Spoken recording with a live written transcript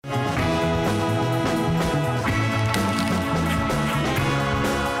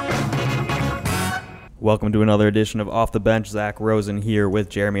Welcome to another edition of Off the Bench. Zach Rosen here with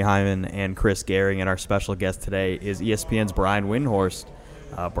Jeremy Hyman and Chris Gehring, and our special guest today is ESPN's Brian Windhorst.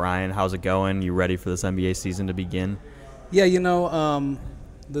 Brian, how's it going? You ready for this NBA season to begin? Yeah,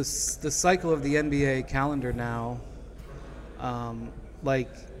 the cycle of the NBA calendar now,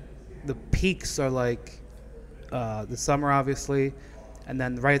 like the peaks are like the summer, obviously, and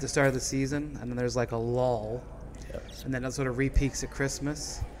then right at the start of the season, and then there's like a lull, and then it sort of re-peaks at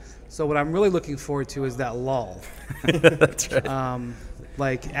Christmas. So what I'm really looking forward to is that lull. That's right.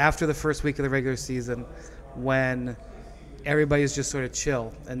 Like after the first week of the regular season, when everybody's just sort of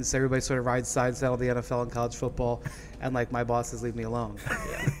chill, and so everybody sort of rides side saddle the NFL and college football, and like my bosses leave me alone.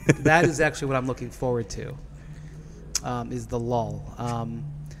 That is actually what I'm looking forward to. Is the lull,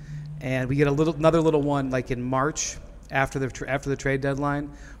 and we get another little one like in March after the trade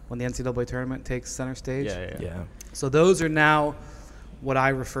deadline when the NCAA tournament takes center stage. Yeah. So those are now what I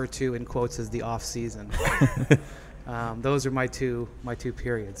refer to in quotes as the off season. Those are my two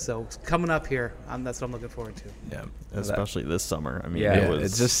periods. So coming up here, that's what I'm looking forward to. Yeah, Especially this summer. I mean, it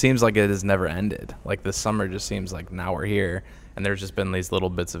just seems like it has never ended. Like this summer just seems like now we're here, and there's just been these little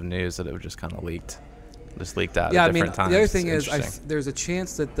bits of news that have just kind of leaked out at different times. The other thing is there's a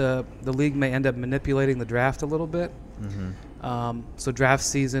chance that the league may end up manipulating the draft a little bit. Mm-hmm. So draft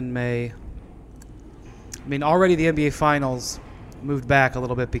season already the NBA Finals moved back a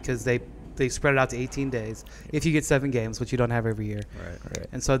little bit because they spread it out to 18 days if you get 7 games, which you don't have every year. Right.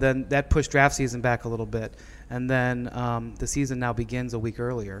 And so then that pushed draft season back a little bit, and then the season now begins a week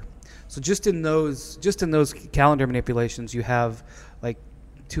earlier. So just in those calendar manipulations, you have like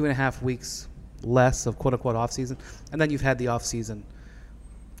 2.5 weeks less of quote unquote off season, and then you've had the off season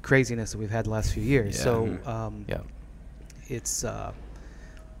craziness that we've had the last few years. Yeah. So it's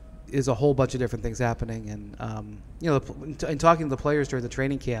is a whole bunch of different things happening, and in talking to the players during the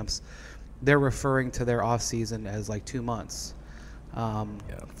training camps, they're referring to their off season as like 2 months.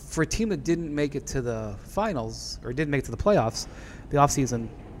 For a team that didn't make it to the finals or didn't make it to the playoffs, the off season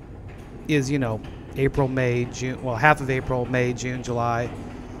is April, May, June. Well, half of April, May, June, July,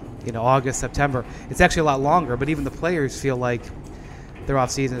 August, September. It's actually a lot longer, but even the players feel like their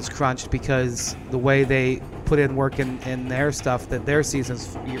off season is crunched because the way they put in work in their stuff, that their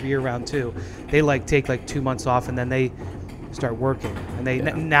season's year round too. They take 2 months off and then they start working.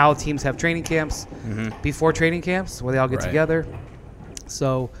 And now teams have training camps before training camps where they all get together.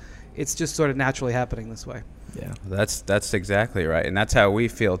 So it's just sort of naturally happening this way. Yeah, that's exactly right, and that's how we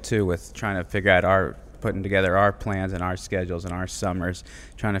feel too with trying to figure out putting together our plans and our schedules and our summers,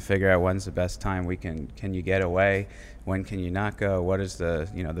 trying to figure out when's the best time can you get away, when can you not go, what is the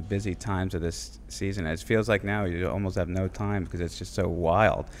the busy times of this season. It feels like now you almost have no time because it's just so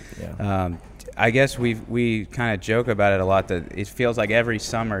wild. I guess we kind of joke about it a lot that it feels like every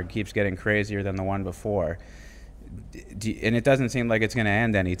summer keeps getting crazier than the one before. And it doesn't seem like it's going to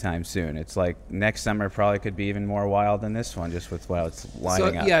end anytime soon. It's like next summer probably could be even more wild than this one, just with it's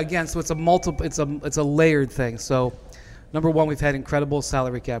lining up. Yeah, again, so it's a layered thing. So, number one, we've had incredible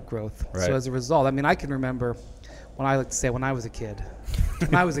salary cap growth. Right. So as a result, I can remember when I was a kid.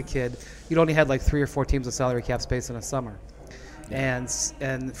 When I was a kid, you'd only had like 3 or 4 teams with salary cap space in a summer, and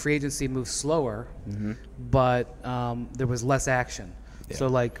free agency moved slower, but there was less action. Yeah.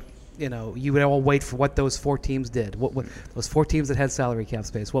 So you would all wait for what those 4 teams did. What those 4 teams that had salary cap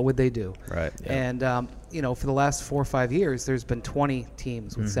space, what would they do? Right. Yeah. And for the last 4 or 5 years, there's been 20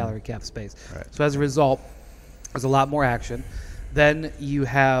 teams with salary cap space. Right. So as a result, there's a lot more action. Then you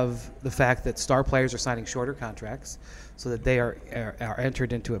have the fact that star players are signing shorter contracts, so that they are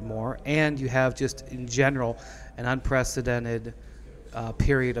entered into it more. And you have just in general an unprecedented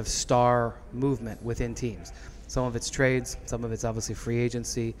period of star movement within teams. Some of it's trades, some of it's obviously free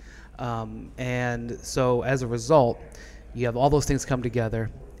agency. And so as a result, you have all those things come together.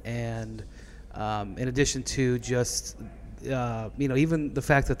 And in addition to just, even the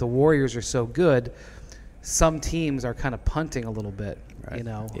fact that the Warriors are so good, some teams are kind of punting a little bit, Right.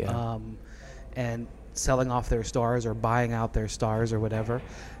 And selling off their stars or buying out their stars or whatever.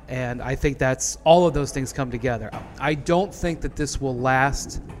 And I think that's all of those things come together. I don't think that this will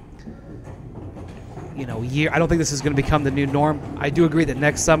last year. I don't think this is going to become the new norm. I do agree that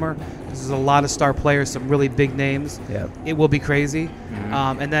next summer, there's a lot of star players, some really big names. Yeah. It will be crazy.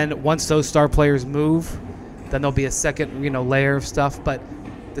 And then once those star players move, then there'll be a second, layer of stuff. But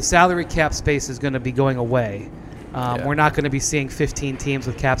the salary cap space is going to be going away. We're not going to be seeing 15 teams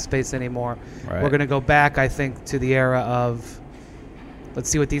with cap space anymore. Right. We're going to go back, I think, to the era of let's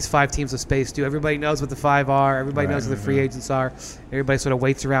see what these 5 teams of space do. Everybody knows what the 5 are. Everybody knows who the free agents are. Everybody sort of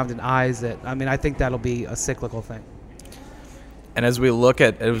waits around and eyes it. I think that'll be a cyclical thing. And as we look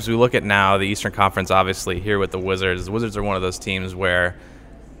at now the Eastern Conference, obviously here with the Wizards are one of those teams where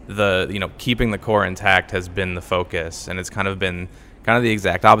keeping the core intact has been the focus, and it's kind of been the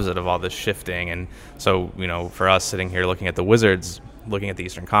exact opposite of all this shifting. And so, for us sitting here looking at the Wizards, looking at the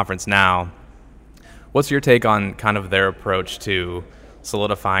Eastern Conference now, what's your take on kind of their approach to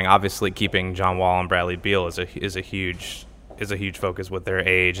solidifying? Obviously, keeping John Wall and Bradley Beal is a huge focus with their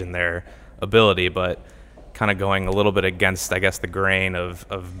age and their ability, but kind of going a little bit against, I guess, the grain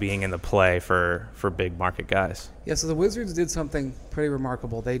of being in the play for big market guys. Yeah, so the Wizards did something pretty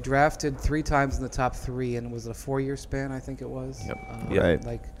remarkable. They drafted 3 times in the top 3, and was it a 4-year span, I think it was? Yep. Right.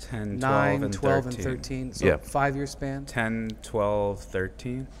 Like 10, 9, 12, 12, and 13. So Yep. 5-year span? 10, 12,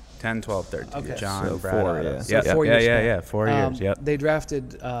 13. 10, 12, 13. Okay. John, So Brad, 4, Otto. yeah. So Yep. 4-year span. Yeah. 4 years. Yep. They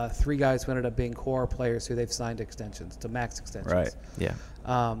drafted 3 guys who ended up being core players who they've signed extensions, to max extensions. Right.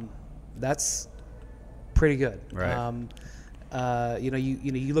 Yeah. That's pretty good. Right.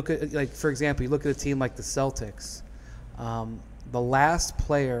 You look at, like, for example, you look at a team like the Celtics. The last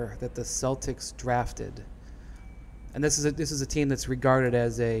player that the Celtics drafted, and this is a team that's regarded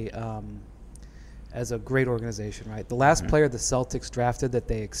as a great organization, right? The last player the Celtics drafted that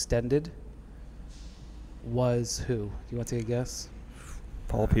they extended was who? Do you want to take a guess?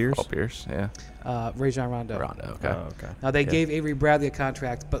 Paul Pierce. Paul Pierce, yeah. Rajon Rondo. Rondo, okay. Oh, okay. Now they Yeah. gave Avery Bradley a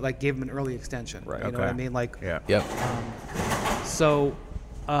contract, but like gave him an early extension. Right. You know what I mean? Like, Yeah. Yep. so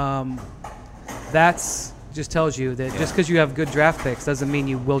that's just tells you that just because you have good draft picks doesn't mean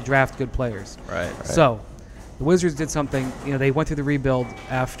you will draft good players. Right. So the Wizards did something. They went through the rebuild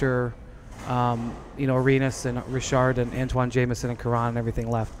after, Arenas and Richard and Antoine Jameson and Karan and everything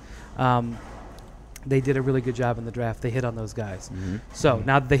left. They did a really good job in the draft. They hit on those guys. Mm-hmm. So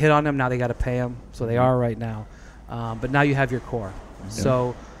now that they hit on them, now they got to pay them. So they are right now. But now you have your core.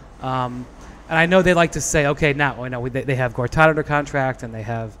 So, and I know they like to say, okay, now I know they have Gortat under contract and they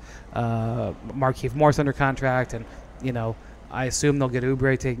have Markieff Morris under contract, and I assume they'll get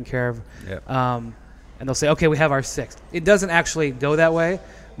Oubre taken care of. Yep. And they'll say, okay, we have our 6th. It doesn't actually go that way.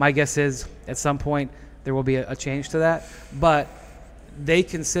 My guess is at some point there will be a change to that. But they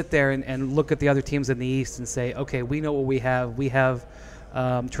can sit there and look at the other teams in the East and say, okay, we know what we have. We have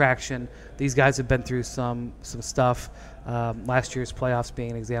traction. These guys have been through some stuff. Last year's playoffs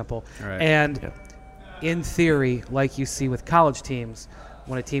being an example. Right. And Yep. in theory, like you see with college teams,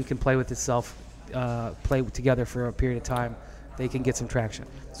 when a team can play with itself, play together for a period of time, they can get some traction.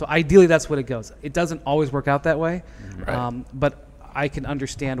 So ideally, that's what it goes. It doesn't always work out that way, Right. but I can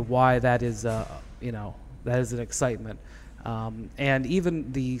understand why that is, that is an excitement. And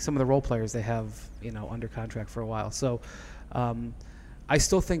even some of the role players they have, under contract for a while. So I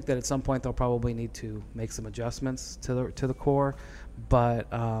still think that at some point they'll probably need to make some adjustments to the core, but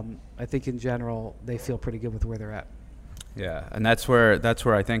I think in general they feel pretty good with where they're at. Yeah, and that's where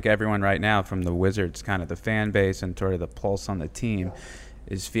I think everyone right now, from the Wizards, kind of the fan base and sort of the pulse on the team,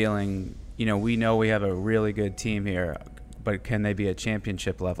 is feeling, we know we have a really good team here, but can they be a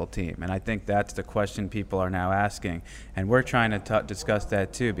championship level team? And I think that's the question people are now asking, and we're trying to discuss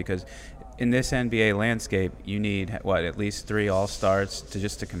that too, because in this NBA landscape, you need at least 3 All-Stars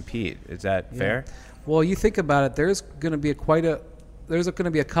to compete. Is that fair? Well, you think about it. There's going to be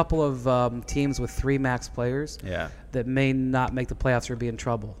a couple of teams with 3 max players Yeah. that may not make the playoffs or be in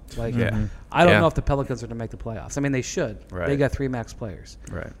trouble. Like, Yeah. I don't Yeah. know if the Pelicans are going to make the playoffs. I mean, they should. Right. They got 3 max players.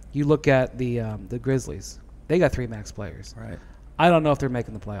 Right. You look at the Grizzlies. They got 3 max players. Right. I don't know if they're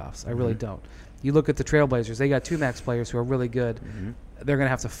making the playoffs. I really don't. You look at the Trailblazers. They got 2 max players who are really good. They're going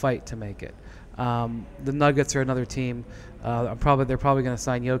to have to fight to make it. The Nuggets are another team. They're probably going to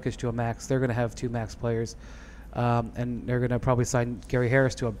sign Jokic to a max. They're going to have 2 max players. And they're going to probably sign Gary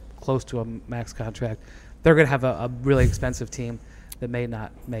Harris to close to a max contract. They're going to have a really expensive team that may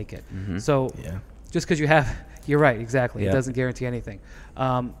not make it. So Yeah. just because you're right, exactly. Yeah. It doesn't guarantee anything.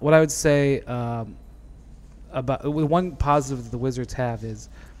 What I would say about one positive that the Wizards have is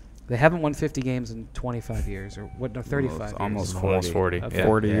they haven't won 50 games in 25 years, or 35 years. Almost 40. Almost 40. Okay. Yeah.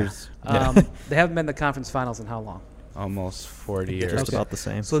 40 Yeah. years. They haven't been in the conference finals in how long? Almost 40 years. Just Okay. about the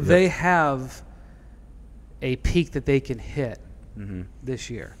same. So they have a peak that they can hit Mm-hmm. this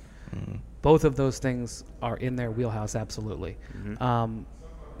year. Both of those things are in their wheelhouse, absolutely.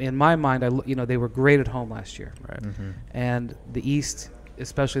 In my mind, they were great at home last year, Right. and the East,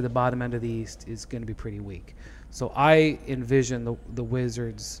 especially the bottom end of the East, is going to be pretty weak. So I envision the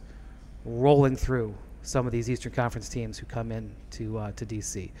Wizards rolling through some of these Eastern Conference teams who come in to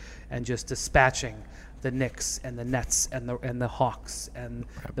DC and just dispatching the Knicks and the Nets and the Hawks and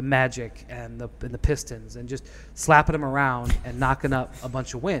the Magic and the Pistons, and just slapping them around and knocking up a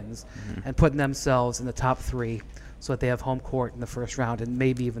bunch of wins and putting themselves in the top 3, so that they have home court in the first round and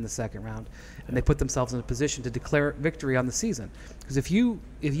maybe even the second round, and they put themselves in a position to declare victory on the season. Because if you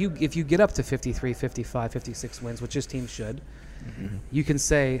get up to 53, 55, 56 wins, which this team should, you can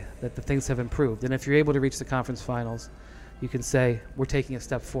say that the things have improved. And if you're able to reach the conference finals, you can say we're taking a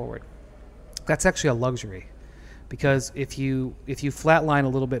step forward. That's actually a luxury, because if you flatline a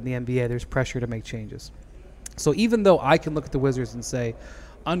little bit in the NBA, there's pressure to make changes. So even though I can look at the Wizards and say,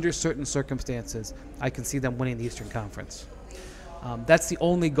 under certain circumstances, I can see them winning the Eastern Conference. That's the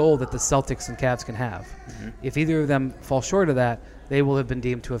only goal that the Celtics and Cavs can have. If either of them fall short of that, they will have been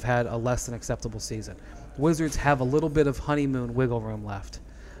deemed to have had a less than acceptable season. Wizards have a little bit of honeymoon wiggle room left,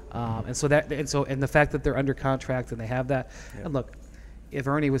 and the fact that they're under contract and they have that. Yep. And look, if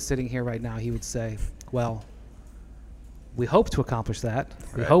Ernie was sitting here right now, he would say, "Well, we hope to accomplish that.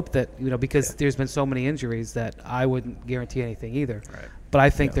 Right. We hope that because there's been so many injuries that I wouldn't guarantee anything either." Right. But I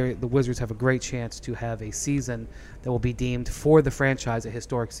think the Wizards have a great chance to have a season that will be deemed for the franchise a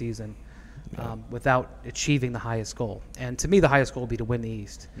historic season. Without achieving the highest goal. And to me, the highest goal would be to win the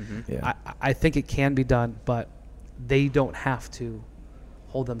East. I think it can be done, but they don't have to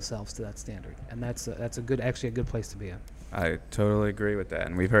hold themselves to that standard. And that's a good place to be in. I totally agree with that.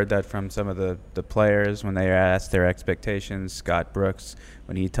 And we've heard that from some of the players when they are asked their expectations. Scott Brooks,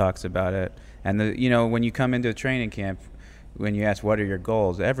 when he talks about it. And, when you come into a training camp, when you ask what are your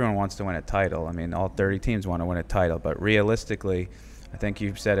goals, everyone wants to win a title. I mean, all 30 teams want to win a title. But realistically, I think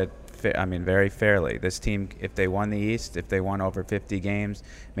you've said it very fairly. This team, if they won the East, if they won over 50 games,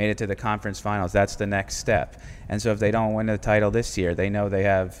 made it to the conference finals, that's the next step. And so if they don't win the title this year, they know they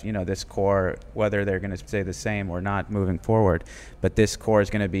have, this core, whether they're going to stay the same or not moving forward. But this core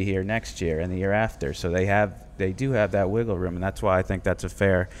is going to be here next year and the year after. So they do have that wiggle room, and that's why I think that's a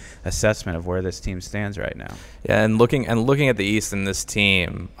fair assessment of where this team stands right now. Yeah, and looking at the East and this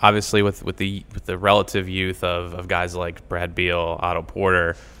team, obviously with the relative youth of guys like Brad Beal, Otto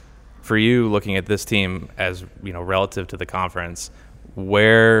Porter. For you, looking at this team as relative to the conference,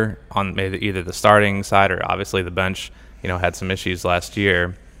 where on maybe either the starting side or obviously the bench, had some issues last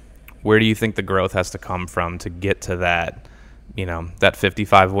year. Where do you think the growth has to come from to get to that, that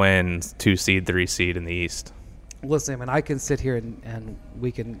 55 wins, 2 seed, 3 seed in the East? Listen, I can sit here and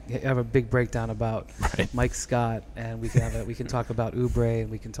we can have a big breakdown about Mike Scott, and we can talk about Oubre,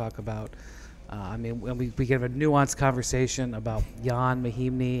 and we can talk about. We can have a nuanced conversation about Jan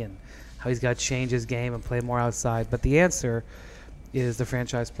Mahimni and how he's got to change his game and play more outside. But the answer is the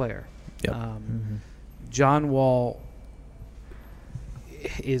franchise player. Yep. John Wall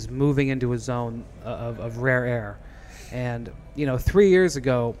is moving into a zone of rare air. And, 3 years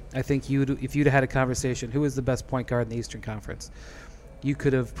ago, I think if you'd had a conversation, who is the best point guard in the Eastern Conference, you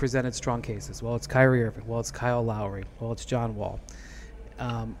could have presented strong cases. Well, it's Kyrie Irving. Well, it's Kyle Lowry. Well, it's John Wall.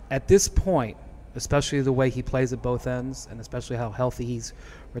 At this point, especially the way he plays at both ends, and especially how healthy he's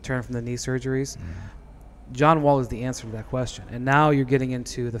returned from the knee surgeries, John Wall is the answer to that question. And now you're getting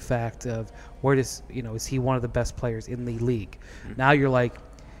into the fact of is he one of the best players in the league? Now you're like,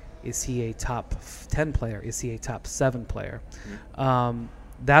 is he a top 10 player? Is he a top 7 player?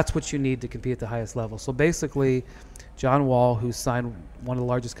 That's what you need to compete at the highest level. So basically, John Wall, who's signed one of the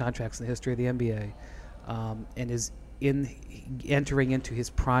largest contracts in the history of the NBA, and is entering into his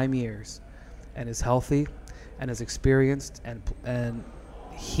prime years, and is healthy, and is experienced, and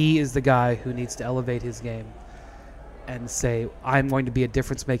he is the guy who needs to elevate his game and say, I'm going to be a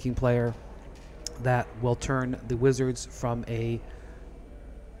difference-making player that will turn the Wizards from a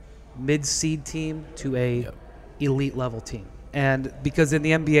mid-seed team to a elite-level team. And because in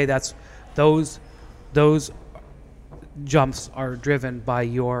the NBA, that's those jumps are driven by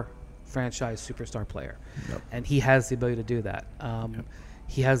your franchise superstar player. And he has the ability to do that.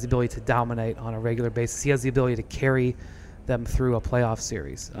 He has the ability to dominate on a regular basis. He has the ability to carry them through a playoff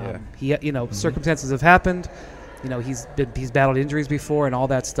series. Circumstances have happened. He's battled injuries before and all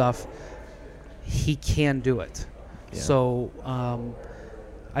that stuff. He can do it. Yeah. So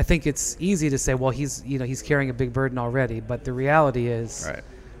I think it's easy to say, well, he's carrying a big burden already, but the reality is,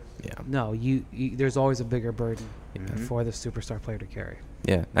 no, there's always a bigger burden for the superstar player to carry.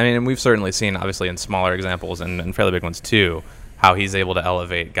 Yeah, and we've certainly seen, obviously, in smaller examples and fairly big ones too, how he's able to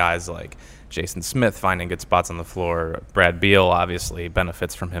elevate guys like Jason Smith finding good spots on the floor. Brad Beal obviously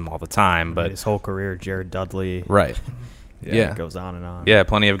benefits from him all the time, but his whole career, Jared Dudley, right? It goes on and on. Yeah,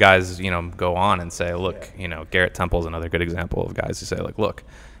 plenty of guys, go on and say, look, Garrett Temple's another good example of guys who say, like, look,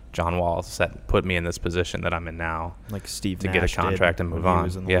 John Wall put me in this position that I'm in now, like Steve to Nash get a contract and move on.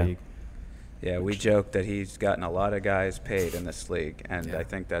 League. Yeah, we joke that he's gotten a lot of guys paid in this league, and I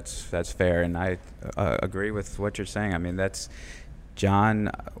think that's fair, and I agree with what you're saying. I mean, John,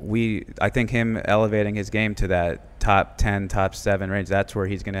 I think him elevating his game to that top 10, top 7 range, that's where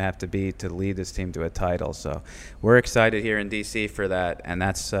he's going to have to be to lead this team to a title. So we're excited here in D.C. for that, and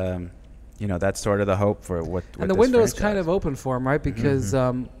that's that's sort of the hope for what. And the window is kind of open for him, right? Because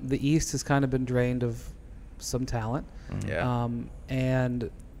the East has kind of been drained of some talent. Yeah. And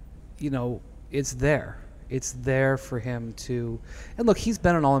it's there. It's there for him to. And look, he's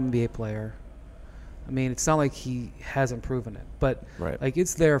been an All-NBA player. I mean, it's not like he hasn't proven it, but like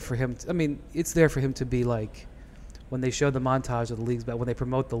it's there for him. It's there for him to be like when they show the montage of the leagues, but when they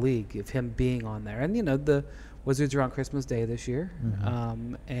promote the league, of him being on there. And the Wizards are on Christmas Day this year,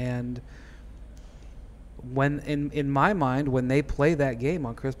 and when in my mind, when they play that game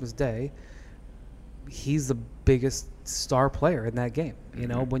on Christmas Day, he's the biggest star player in that game.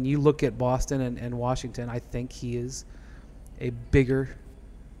 When you look at Boston and Washington, I think he is a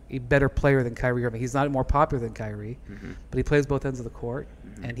better player than Kyrie Irving. He's not more popular than Kyrie, but he plays both ends of the court,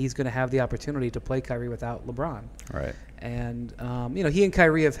 and he's going to have the opportunity to play Kyrie without LeBron. Right. And, he and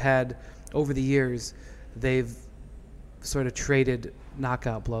Kyrie have had, over the years, they've sort of traded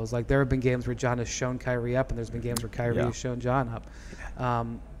knockout blows. Like, there have been games where John has shown Kyrie up, and there's been games where Kyrie has shown John up.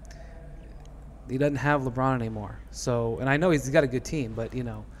 He doesn't have LeBron anymore. So, and I know he's got a good team, but,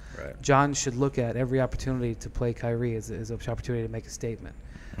 John should look at every opportunity to play Kyrie as an opportunity to make a statement.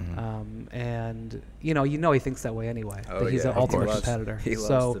 And he thinks that way anyway. Oh, he's an ultimate competitor. He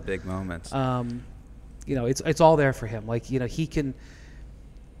loves the big moments. It's all there for him. Like he can,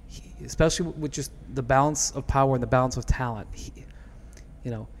 especially with just the balance of power and the balance of talent.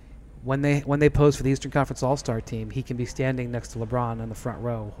 When they pose for the Eastern Conference All-Star team, he can be standing next to LeBron in the front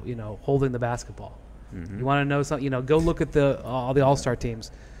row, holding the basketball. You want to know something? Go look at all the All-Star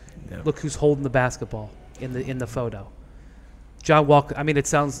teams. Yeah. Look who's holding the basketball in the photo. John Wall. I mean, it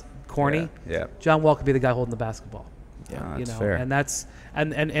sounds corny. Yeah. John Wall could be the guy holding the basketball. Yeah, that's fair. And that's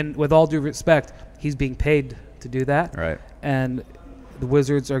and with all due respect, he's being paid to do that. Right. And the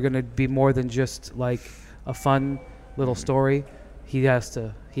Wizards are going to be more than just like a fun little story. He has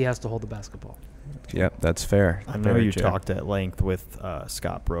to hold the basketball. Yep, that's fair. I know you talked at length with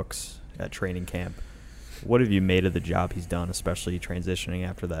Scott Brooks at training camp. What have you made of the job he's done, especially transitioning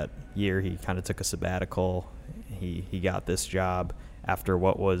after that year? He kind of took a sabbatical. He got this job after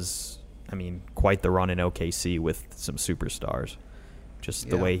what was, quite the run in OKC with some superstars. Just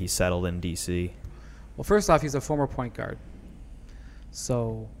the way he settled in D.C. Well, first off, he's a former point guard.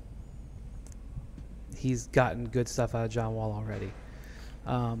 So he's gotten good stuff out of John Wall already.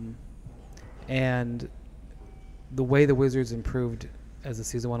 And the way the Wizards improved as the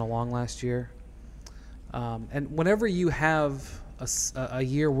season went along last year, and whenever you have a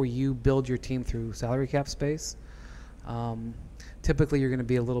year where you build your team through salary cap space, typically you're going to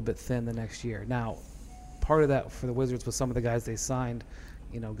be a little bit thin the next year. Now, part of that for the Wizards was some of the guys they signed,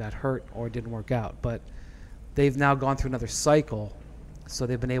 got hurt or didn't work out. But they've now gone through another cycle, so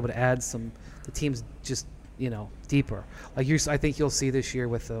they've been able to add the team's just, deeper. Like I think you'll see this year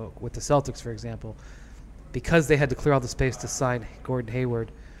with the Celtics, for example, because they had to clear all the space to sign Gordon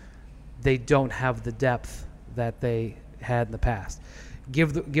Hayward, they don't have the depth that they had in the past.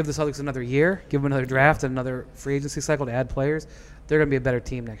 Give the Celtics another year, give them another draft and another free agency cycle to add players, they're going to be a better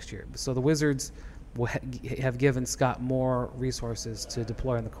team next year. So the Wizards will have given Scott more resources to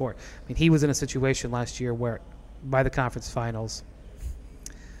deploy on the court. He was in a situation last year where by the conference finals,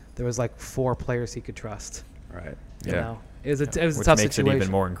 there was like 4 players he could trust. Right. It was a tough situation. Which makes it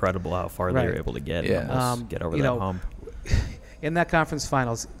even more incredible how far they were able to get and almost get over that hump. In that conference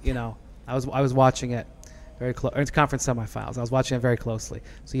finals, I was watching it very close. It's conference semifinals. I was watching it very closely.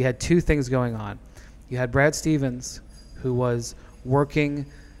 So you had 2 things going on. You had Brad Stevens, who was working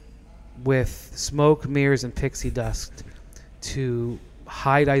with smoke, mirrors, and pixie dust to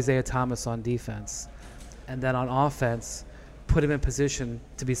hide Isaiah Thomas on defense, and then on offense, put him in position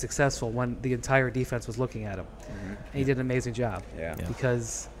to be successful when the entire defense was looking at him. And he did an amazing job. Yeah.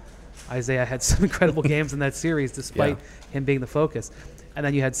 Because Isaiah had some incredible games in that series despite him being the focus. And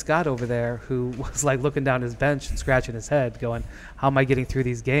then you had Scott over there who was like looking down his bench and scratching his head going, how am I getting through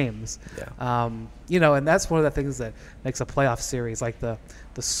these games? Yeah. And that's one of the things that makes a playoff series, like the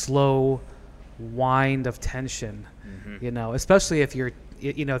slow wind of tension, especially if you're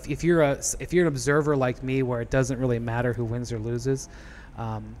if you're an observer like me where it doesn't really matter who wins or loses,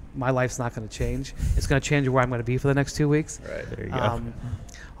 my life's not going to change. It's going to change where I'm going to be for the next 2 weeks. Right. There you go.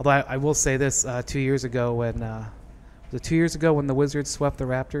 Although I will say this, 2 years ago when was it 2 years ago when the Wizards swept the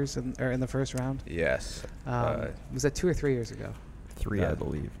Raptors in the first round? Yes. Was that 2 or 3 years ago? 3, I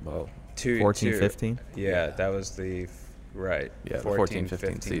believe. Well, 14, 15? Yeah, that was the right. Yeah, the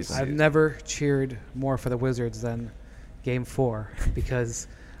 14-15 season. I've never cheered more for the Wizards than Game 4 because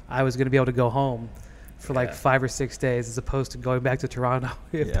I was going to be able to go home for like 5 or 6 days as opposed to going back to Toronto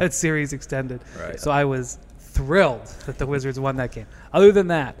if that series extended. Right. So I was thrilled that the Wizards won that game. Other than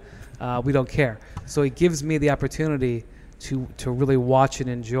that, we don't care. So it gives me the opportunity to really watch and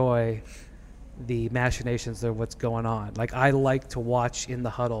enjoy the machinations of what's going on. Like, I like to watch in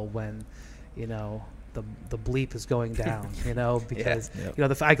the huddle when, you know, the bleep is going down, you know, because, you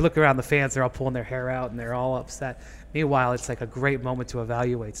know, I look around, the fans, they're all pulling their hair out and they're all upset. Meanwhile, it's like a great moment to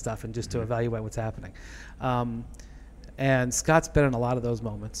evaluate stuff and just to evaluate what's happening. And Scott's been in a lot of those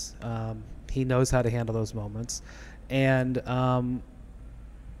moments. He knows how to handle those moments. And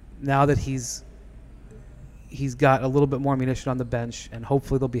now that he's got a little bit more ammunition on the bench, and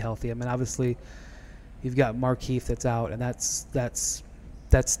hopefully they'll be healthy. I mean, obviously, you've got Markieff that's out, and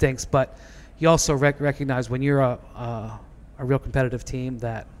that stinks. But you also recognize when you're a real competitive team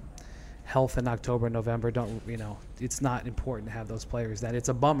that health in October and November it's not important to have those players. That it's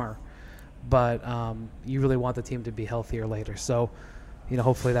a bummer, but you really want the team to be healthier later. So, you know,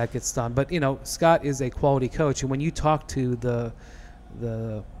 hopefully that gets done. But, you know, Scott is a quality coach, and when you talk to the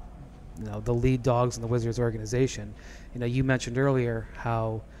lead dogs in the Wizards organization, you know, you mentioned earlier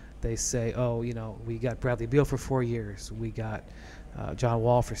how they say, oh, you know, we got Bradley Beal for 4 years, we got John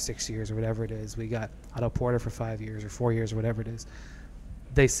Wall for 6 years or whatever it is, we got Otto Porter for 5 years or 4 years or whatever it is.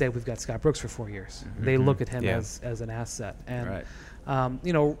 They say we've got Scott Brooks for 4 years. Mm-hmm. They look at him as an asset. And,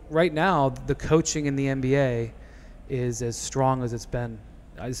 you know, right now the coaching in the NBA is as strong as it's been.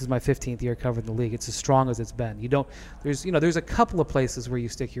 This is my 15th year covering the league. It's as strong as it's been. There's a couple of places where you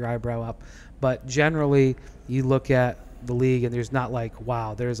stick your eyebrow up, but generally you look at the league and there's not like,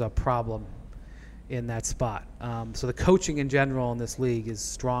 wow, there's a problem in that spot. So the coaching in general in this league is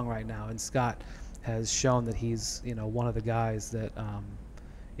strong right now, and Scott has shown that he's, you know, one of the guys that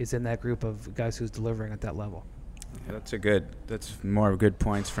is in that group of guys who's delivering at that level. Yeah, that's more good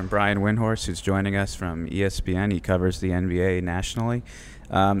points from Brian Windhorst, who's joining us from ESPN. He covers the NBA nationally.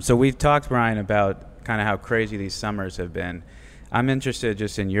 So we've talked, Brian, about kind of how crazy these summers have been. I'm interested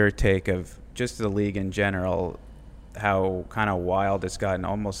just in your take of just the league in general, how kind of wild it's gotten.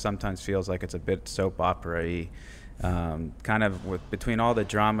 Almost sometimes feels like it's a bit soap opera-y. Kind of between all the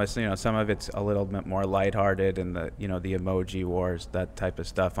dramas, you know, some of it's a little bit more lighthearted and the emoji wars, that type of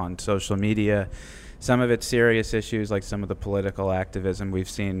stuff on social media. Some of it's serious issues, like some of the political activism we've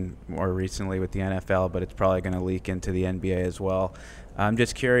seen more recently with the NFL, but it's probably going to leak into the NBA as well. I'm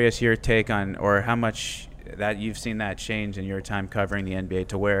just curious your take on, or how much that you've seen that change in your time covering the NBA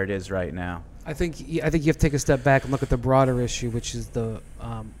to where it is right now. I think you have to take a step back and look at the broader issue, which is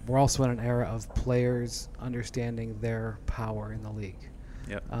we're also in an era of players understanding their power in the league.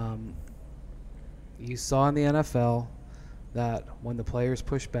 Yep. You saw in the NFL that when the players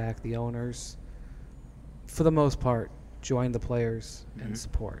push back, the owners, for the most part, join the players in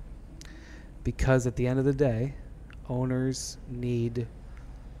support. Because at the end of the day, owners need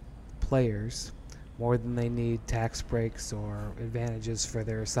players more than they need tax breaks or advantages for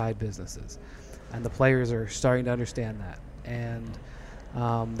their side businesses. And the players are starting to understand that. And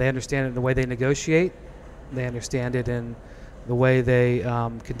they understand it in the way they negotiate. They understand it in the way they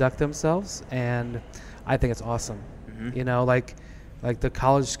conduct themselves. And I think it's awesome. Mm-hmm. You know, like the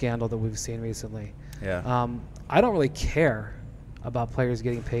college scandal that we've seen recently. Yeah. I don't really care about players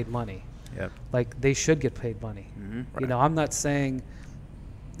getting paid money. Yep. Like, they should get paid money. Mm-hmm. Right. You know, I'm not saying,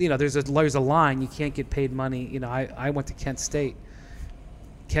 you know, there's a line. You can't get paid money. You know, I went to Kent State.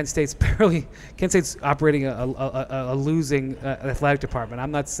 Kent State's operating a losing athletic department.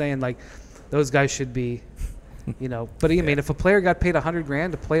 I'm not saying like those guys should be, you know, but I mean, if a player got paid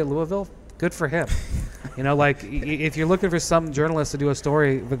 $100,000 to play at Louisville, good for him. You know, like if you're looking for some journalist to do a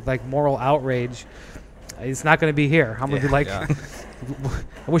story with like moral outrage, it's not going to be here. I'm going to be like, I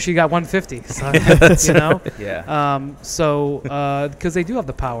wish you got 150. So, you know? Yeah. Because they do have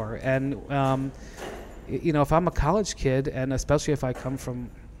the power. And, you know, if I'm a college kid, and especially if I come from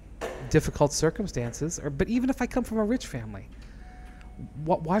difficult circumstances, but even if I come from a rich family,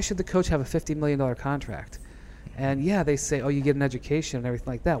 why should the coach have a $50 million contract? And yeah, they say, oh, you get an education and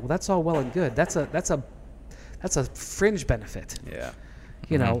everything like that. Well, that's all well and good. That's a fringe benefit. Yeah.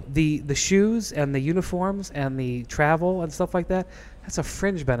 You know, the shoes and the uniforms and the travel and stuff like that, that's a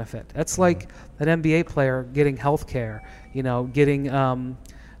fringe benefit. That's like an NBA player getting health care, you know, getting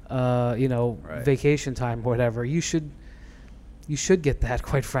vacation time or whatever. You should get that,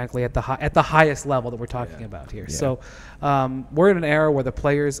 quite frankly, at the highest level that we're talking about here. Yeah. So we're in an era where the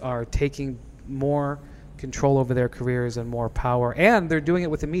players are taking more control over their careers and more power, and they're doing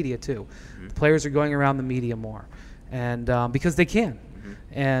it with the media too. Mm-hmm. The players are going around the media more, and because they can.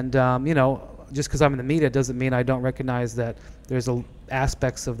 And, you know, just because I'm in the media doesn't mean I don't recognize that there's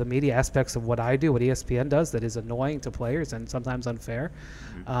aspects of the media, aspects of what I do, what ESPN does, that is annoying to players and sometimes unfair.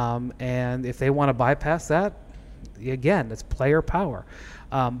 And if they want to bypass that, again, it's player power.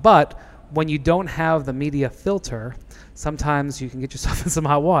 But when you don't have the media filter, sometimes you can get yourself in some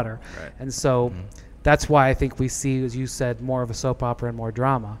hot water. Right. And so that's why I think we see, as you said, more of a soap opera and more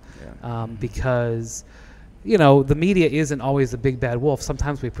drama. Because, you know, the media isn't always the big bad wolf.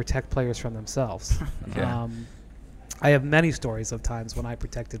 Sometimes we protect players from themselves. I have many stories of times when I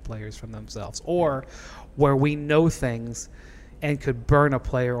protected players from themselves, or where we know things and could burn a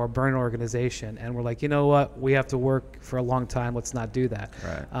player or burn an organization, and we're like, you know what, we have to work for a long time, let's not do that.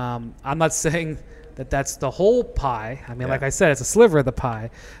 Right. I'm not saying that that's the whole pie. I mean, like I said, it's a sliver of the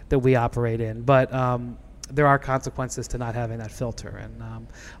pie that we operate in, but there are consequences to not having that filter. And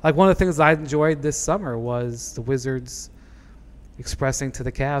like one of the things I enjoyed this summer was the Wizards expressing to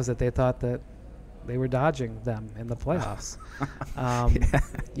the Cavs that they thought that they were dodging them in the playoffs.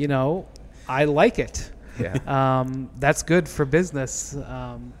 You know, I like it. That's good for business,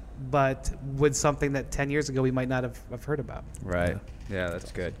 but with something that 10 years ago we might not have heard about. Right. Yeah,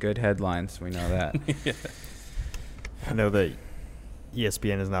 that's good. Good headlines. We know that. I know that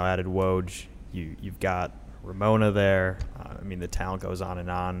ESPN has now added Woj. You've got Ramona there. I mean, the talent goes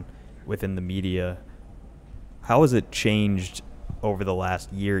on within the media. How has it changed over the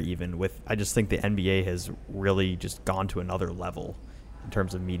last year even with, I just think the NBA has really just gone to another level in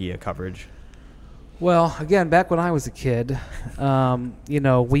terms of media coverage. Well, again, back when I was a kid, you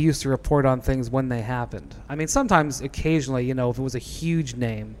know, we used to report on things when they happened. I mean, sometimes, occasionally, you know, if it was a huge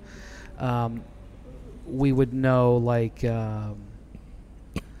name, we would know, like,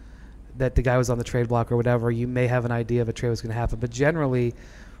 that the guy was on the trade block or whatever. You may have an idea if a trade was going to happen. But generally,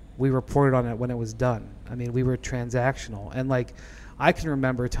 we reported on it when it was done. I mean, we were transactional. And, like, I can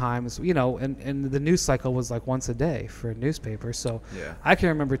remember times, you know, and the news cycle was, like, once a day for a newspaper. So I can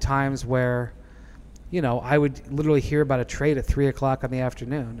remember times where, you know, I would literally hear about a trade at 3 o'clock in the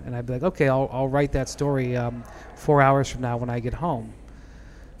afternoon, and I'd be like, okay, I'll write that story 4 hours from now when I get home.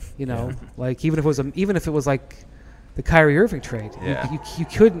 You know, like even if it was like the Kyrie Irving trade, you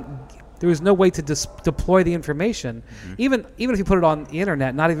couldn't. There was no way to deploy the information. Even if you put it on the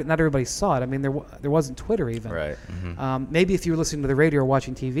internet, not everybody saw it. I mean, there wasn't Twitter even. Right. Maybe if you were listening to the radio or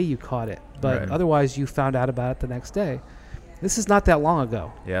watching TV, you caught it, but otherwise you found out about it the next day. This is not that long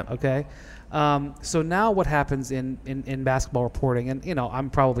ago. Yeah. Okay. So now what happens in basketball reporting, and, you know, I'm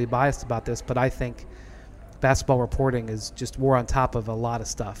probably biased about this, but I think basketball reporting is just we're on top of a lot of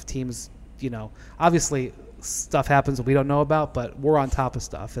stuff. Teams, you know, obviously stuff happens that we don't know about, but we're on top of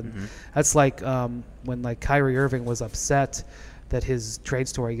stuff. And that's like when, like, Kyrie Irving was upset that his trade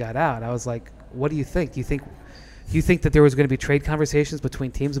story got out. I was like, what do you think? Do you think that there was going to be trade conversations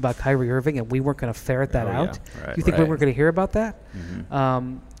between teams about Kyrie Irving and we weren't going to ferret that out? Right. Do you think we weren't going to hear about that?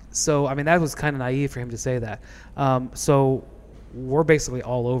 So, I mean, that was kind of naive for him to say that. So we're basically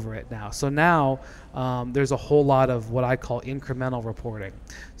all over it now. So now there's a whole lot of what I call incremental reporting.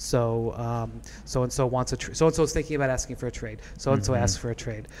 So so-and-so wants so-and-so is thinking about asking for a trade. So-and-so asks for a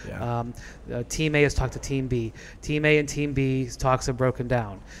trade. Team A has talked to Team B. Team A and Team B's talks have broken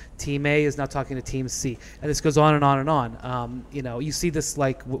down. Team A is now talking to Team C. And this goes on and on and on. You know, you see this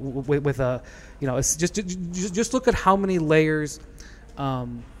like with a, you know, it's just look at how many layers.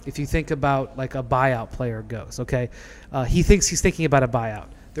 If you think about like a buyout player goes, okay, he thinks he's thinking about a buyout.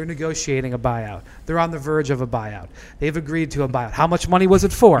 They're negotiating a buyout. They're on the verge of a buyout. They've agreed to a buyout. How much money was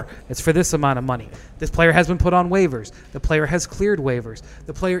it for? It's for this amount of money. This player has been put on waivers. The player has cleared waivers.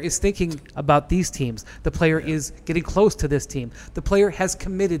 The player is thinking about these teams. The player is getting close to this team. The player has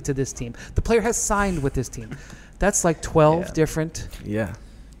committed to this team. The player has signed with this team. That's like 12 different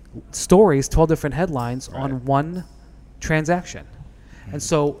stories, 12 different headlines on one transaction. And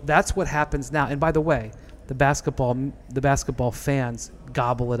so that's what happens now. And by the way, the basketball fans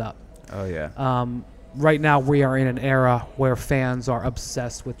gobble it up. Oh yeah. Right now we are in an era where fans are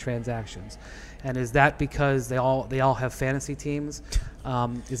obsessed with transactions. And is that because they all have fantasy teams?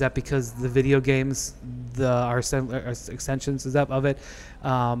 Is that because the video games are extensions of it?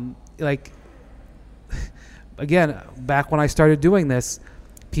 Like again, back when I started doing this,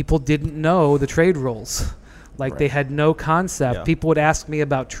 people didn't know the trade rules. Like they had no concept. Yeah. People would ask me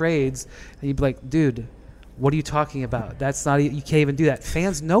about trades, and you'd be like, "Dude, what are you talking about? That's not. You can't even do that."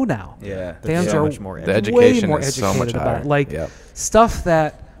 Fans know now. Yeah, fans are much more the education way more is educated so much about higher. it. Like stuff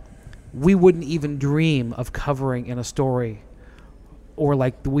that we wouldn't even dream of covering in a story, or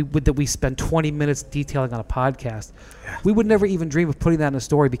like that we spend 20 minutes detailing on a podcast. Yeah. We would never even dream of putting that in a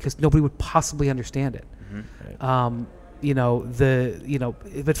story because nobody would possibly understand it.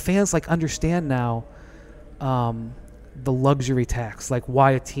 but fans like understand now the luxury tax, like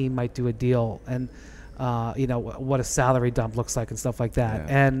why a team might do a deal and what a salary dump looks like and stuff like that.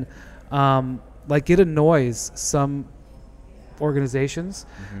 Yeah. And like it annoys some organizations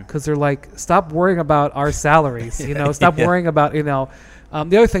because they're like, stop worrying about our salaries, stop worrying about, the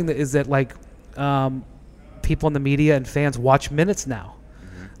other thing is that like people in the media and fans watch minutes now,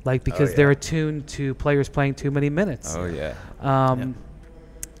 like because they're attuned to players playing too many minutes. Oh yeah.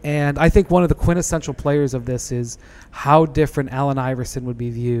 And I think one of the quintessential players of this is how different Allen Iverson would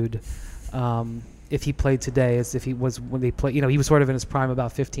be viewed if he played today as if he was when they played. He was sort of in his prime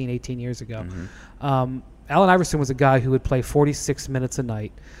about 15, 18 years ago. Allen Iverson was a guy who would play 46 minutes a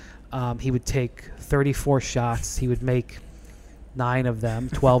night. He would take 34 shots. He would make 9 of them,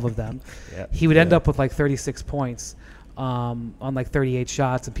 12 of them. He would end up with like 36 points on like 38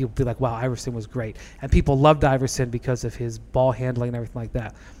 shots, and people would be like, wow, Iverson was great. And people loved Iverson because of his ball handling and everything like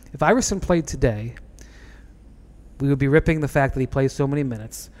that. If Iverson played today, we would be ripping the fact that he plays so many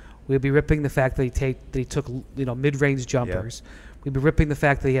minutes. We would be ripping the fact that he took mid-range jumpers. We'd be ripping the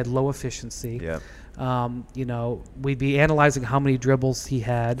fact that he had low efficiency. We'd be analyzing how many dribbles he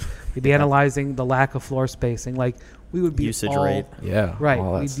had. We'd be analyzing the lack of floor spacing. Like we would be usage rate. Right.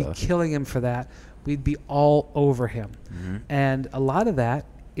 We'd be killing him for that. We'd be all over him. And a lot of that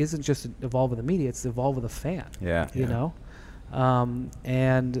isn't just involved with the media, it's involved with the fan.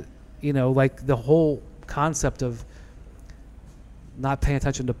 Like the whole concept of not paying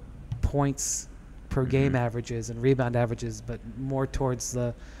attention to points per game averages and rebound averages, but more towards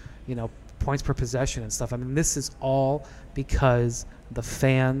the, points per possession and stuff. I mean, this is all because the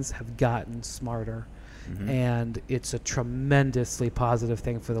fans have gotten smarter. And it's a tremendously positive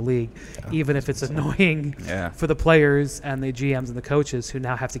thing for the league, even if it's annoying for the players and the GMs and the coaches who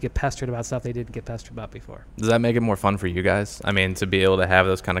now have to get pestered about stuff they didn't get pestered about before. Does that make it more fun for you guys? I mean, to be able to have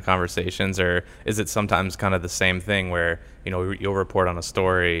those kind of conversations, or is it sometimes kind of the same thing where, you'll report on a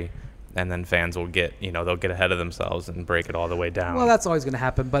story and then fans will get, they'll get ahead of themselves and break it all the way down? Well, that's always going to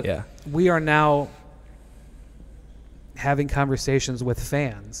happen, but we are now having conversations with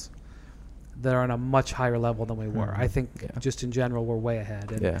fans that are on a much higher level than we were. I think just in general we're way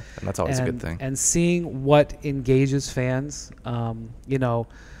ahead. And that's always a good thing. And seeing what engages fans, writing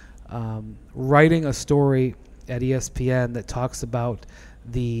a story at ESPN that talks about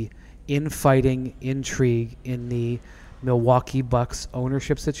the infighting intrigue in the Milwaukee Bucks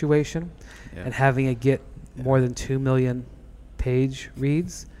ownership situation and having it get more than 2 million page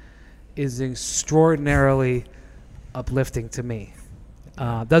reads is extraordinarily uplifting to me.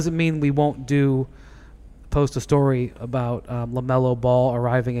 Doesn't mean we won't post a story about LaMelo Ball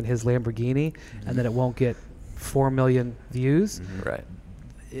arriving in his Lamborghini and that it won't get 4 million views. Right.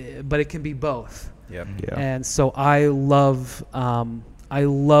 But it can be both. Yeah. And so I love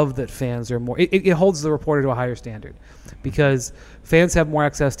that fans are more. It holds the reporter to a higher standard because fans have more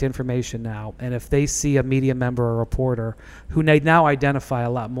access to information now. And if they see a media member or reporter who they now identify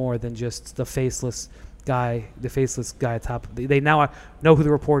a lot more than just the faceless guy at top. They now know who the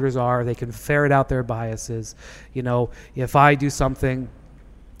reporters are. They can ferret out their biases. If I do something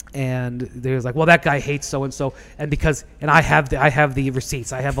and there's like, well, that guy hates so and so, and I have the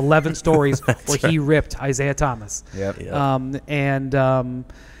receipts. I have 11 stories where he ripped Isaiah Thomas.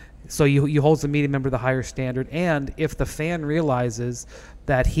 So you hold the media member to the higher standard. And if the fan realizes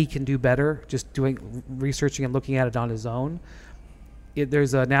that he can do better, just researching and looking at it on his own,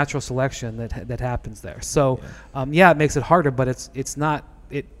 there's a natural selection that happens there. So, it makes it harder, but it's not.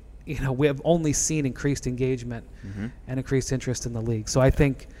 We have only seen increased engagement and increased interest in the league. So I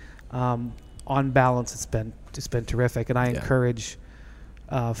think, on balance, it's been terrific, and I encourage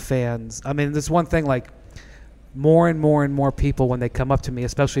fans. I mean, there's one thing like more and more people when they come up to me,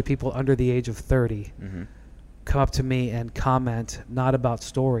 especially people under the age of 30. Come up to me and comment not about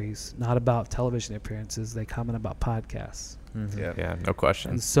stories, not about television appearances. They comment about podcasts. Yeah, no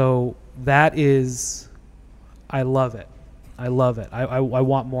question. And so that is, I love it. I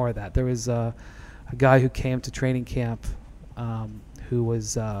want more of that. There was a guy who came to training camp who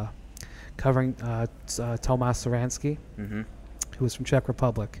was covering Tomas Saransky, who was from Czech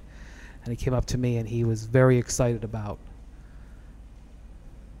Republic. And he came up to me and he was very excited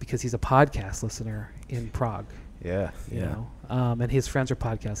because he's a podcast listener in Prague. And his friends are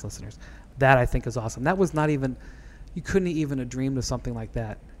podcast listeners. That I think is awesome. That was not even, you couldn't even have dreamed of something like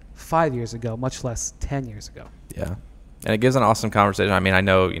that 5 years ago, much less 10 years ago. Yeah. And it gives an awesome conversation. I mean, I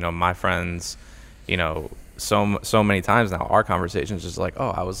know, my friends, so many times now, our conversation is just like, oh,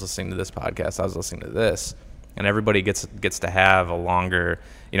 I was listening to this podcast. I was listening to this. and everybody gets to have a longer.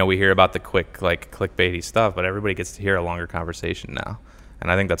 We hear about the quick, like, clickbaity stuff, but everybody gets to hear a longer conversation now,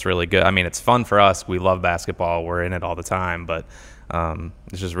 and I think that's really good. I mean, it's fun for us. We love basketball. We're in it all the time, but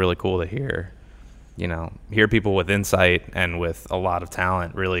it's just really cool to hear people with insight and with a lot of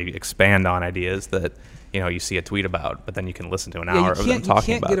talent really expand on ideas that you see a tweet about, but then you can listen to an hour of them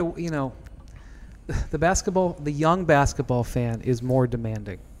talking about. The young basketball fan is more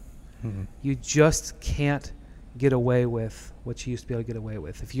demanding. Mm-hmm. You just can't get away with what you used to be able to get away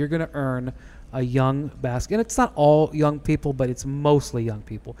with. If you're going to earn a young basket, and it's not all young people, but it's mostly young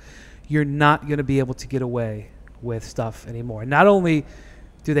people, you're not going to be able to get away with stuff anymore. Not only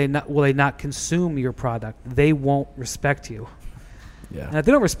will they not consume your product, they won't respect you. Yeah. And if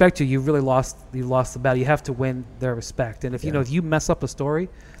they don't respect you, you've lost the battle. You have to win their respect. And if if you mess up a story,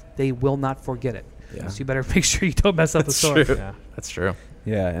 they will not forget it. Yeah. So you better make sure you don't mess up the story. True. Yeah. That's true.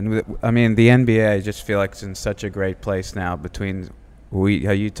 Yeah, and I mean the NBA, I just feel like it's in such a great place now between how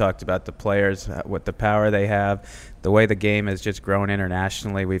you talked about the players, what the power they have, the way the game has just grown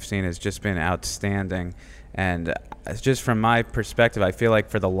internationally. We've seen has just been outstanding. And it's just from my perspective, I feel like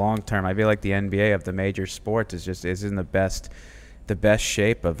for the long term, I feel like the NBA of the major sports is in the best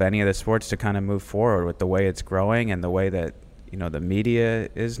shape of any of the sports to kind of move forward with the way it's growing and the way that the media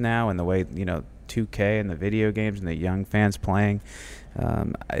is now and the way 2K and the video games and the young fans playing.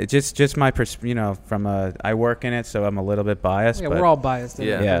 It's just my I work in it, so I'm a little bit biased. Yeah, but we're all biased.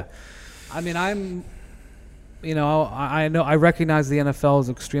 Yeah. I mean, I recognize the NFL is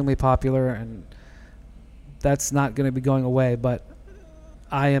extremely popular and that's not going to be going away, but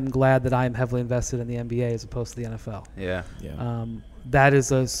I am glad that I am heavily invested in the NBA as opposed to the NFL. Yeah.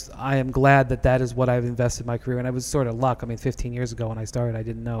 I am glad that is what I've invested my career in. It was sort of luck. I mean, 15 years ago when I started, I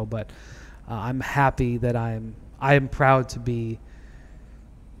didn't know, but I'm happy that I am proud to be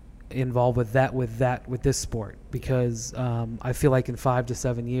involved with this sport because I feel like in 5 to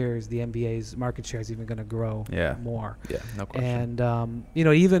 7 years the NBA's market share is even going to grow more. Yeah, no question.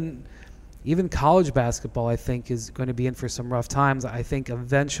 And even college basketball, I think, is going to be in for some rough times. I think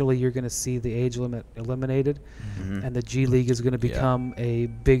eventually you're going to see the age limit eliminated, and the G League is going to become a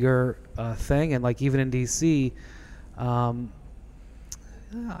bigger thing. And like even in DC, I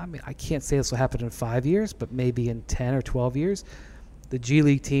mean, I can't say this will happen in 5 years, but maybe in 10 or 12 years, the G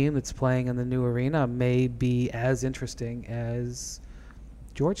League team that's playing in the new arena may be as interesting as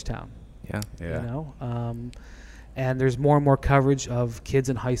Georgetown. Yeah. And there's more and more coverage of kids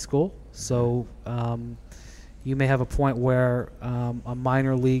in high school. So you may have a point where a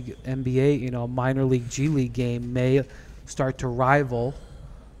minor league NBA, a minor league G League game may start to rival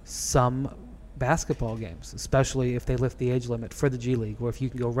some basketball games, especially if they lift the age limit for the G League, or if you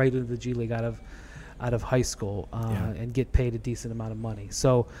can go right into the G League out of high school and get paid a decent amount of money.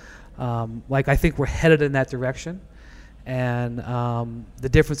 So, I think we're headed in that direction. And the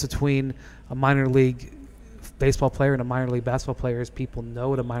difference between a minor league baseball player and a minor league basketball player is people know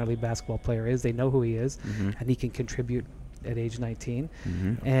what a minor league basketball player is. They know who he is, and he can contribute at age 19.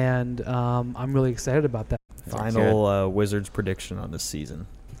 And I'm really excited about that. Final Wizards prediction on this season.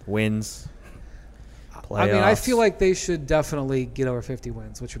 Wins, playoffs. I mean, I feel like they should definitely get over 50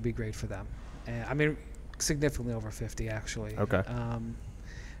 wins, which would be great for them. And, I mean, significantly over 50, actually. Okay.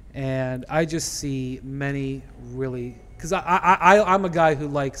 And I just see many really – because I'm a guy who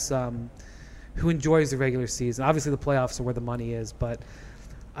likes who enjoys the regular season. Obviously, the playoffs are where the money is, but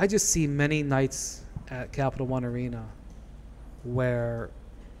I just see many nights at Capital One Arena where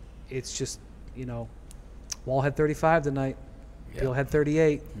it's just, Wall had 35 tonight. Beal had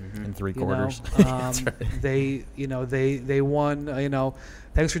 38 in 3 quarters. That's right. They won.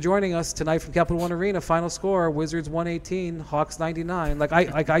 Thanks for joining us tonight from Capital One Arena. Final score: Wizards 118, Hawks 99.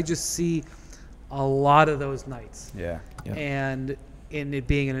 I just see a lot of those nights. Yeah. And in it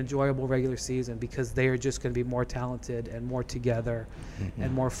being an enjoyable regular season because they are just going to be more talented and more together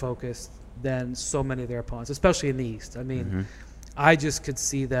and more focused than so many of their opponents, especially in the East. I mean, I just could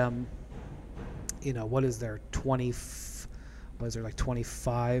see them. What is there? 25?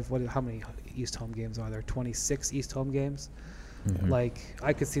 How many East home games are there? 26 East home games. I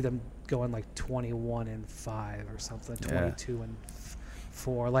could see them going 21-5 or something,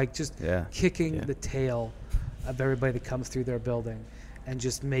 22-4. Kicking the tail of everybody that comes through their building, and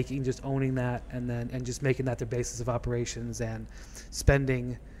just owning that, and just making that their basis of operations, and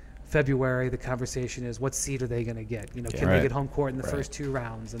spending February. The conversation is, what seed are they going to get? Can they get home court in the first 2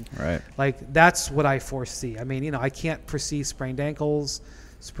 rounds? And that's what I foresee. I mean, I can't foresee sprained ankles,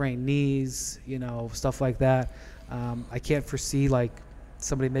 sprained knees, stuff like that. I can't foresee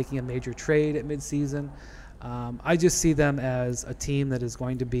somebody making a major trade at midseason. I just see them as a team that is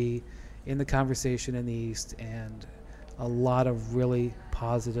going to be in the conversation in the East, and a lot of really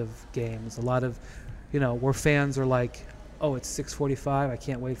positive games. A lot of, where fans are like, oh, it's 6:45. I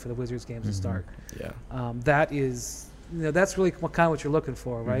can't wait for the Wizards games to start. Yeah. That is, that's really what you're looking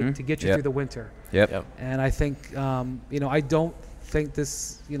for, right? To get you through the winter. Yep. And I think, I don't think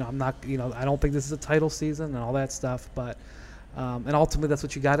this, I'm not, I don't think this is a title season and all that stuff, but, and ultimately that's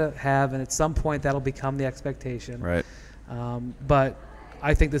what you got to have. And at some point that'll become the expectation. Right. But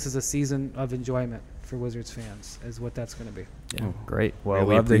I think this is a season of enjoyment for Wizards fans is what that's going to be. Yeah, great. Well,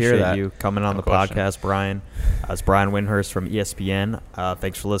 we love to hear appreciate that. you coming on No the question. podcast, Brian. It's Brian Windhorst from ESPN.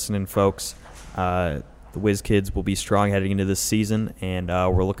 Thanks for listening, folks. The Wiz Kids will be strong heading into this season, and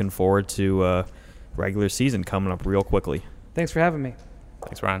we're looking forward to regular season coming up real quickly. Thanks for having me.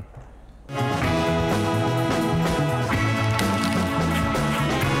 Thanks, Ryan.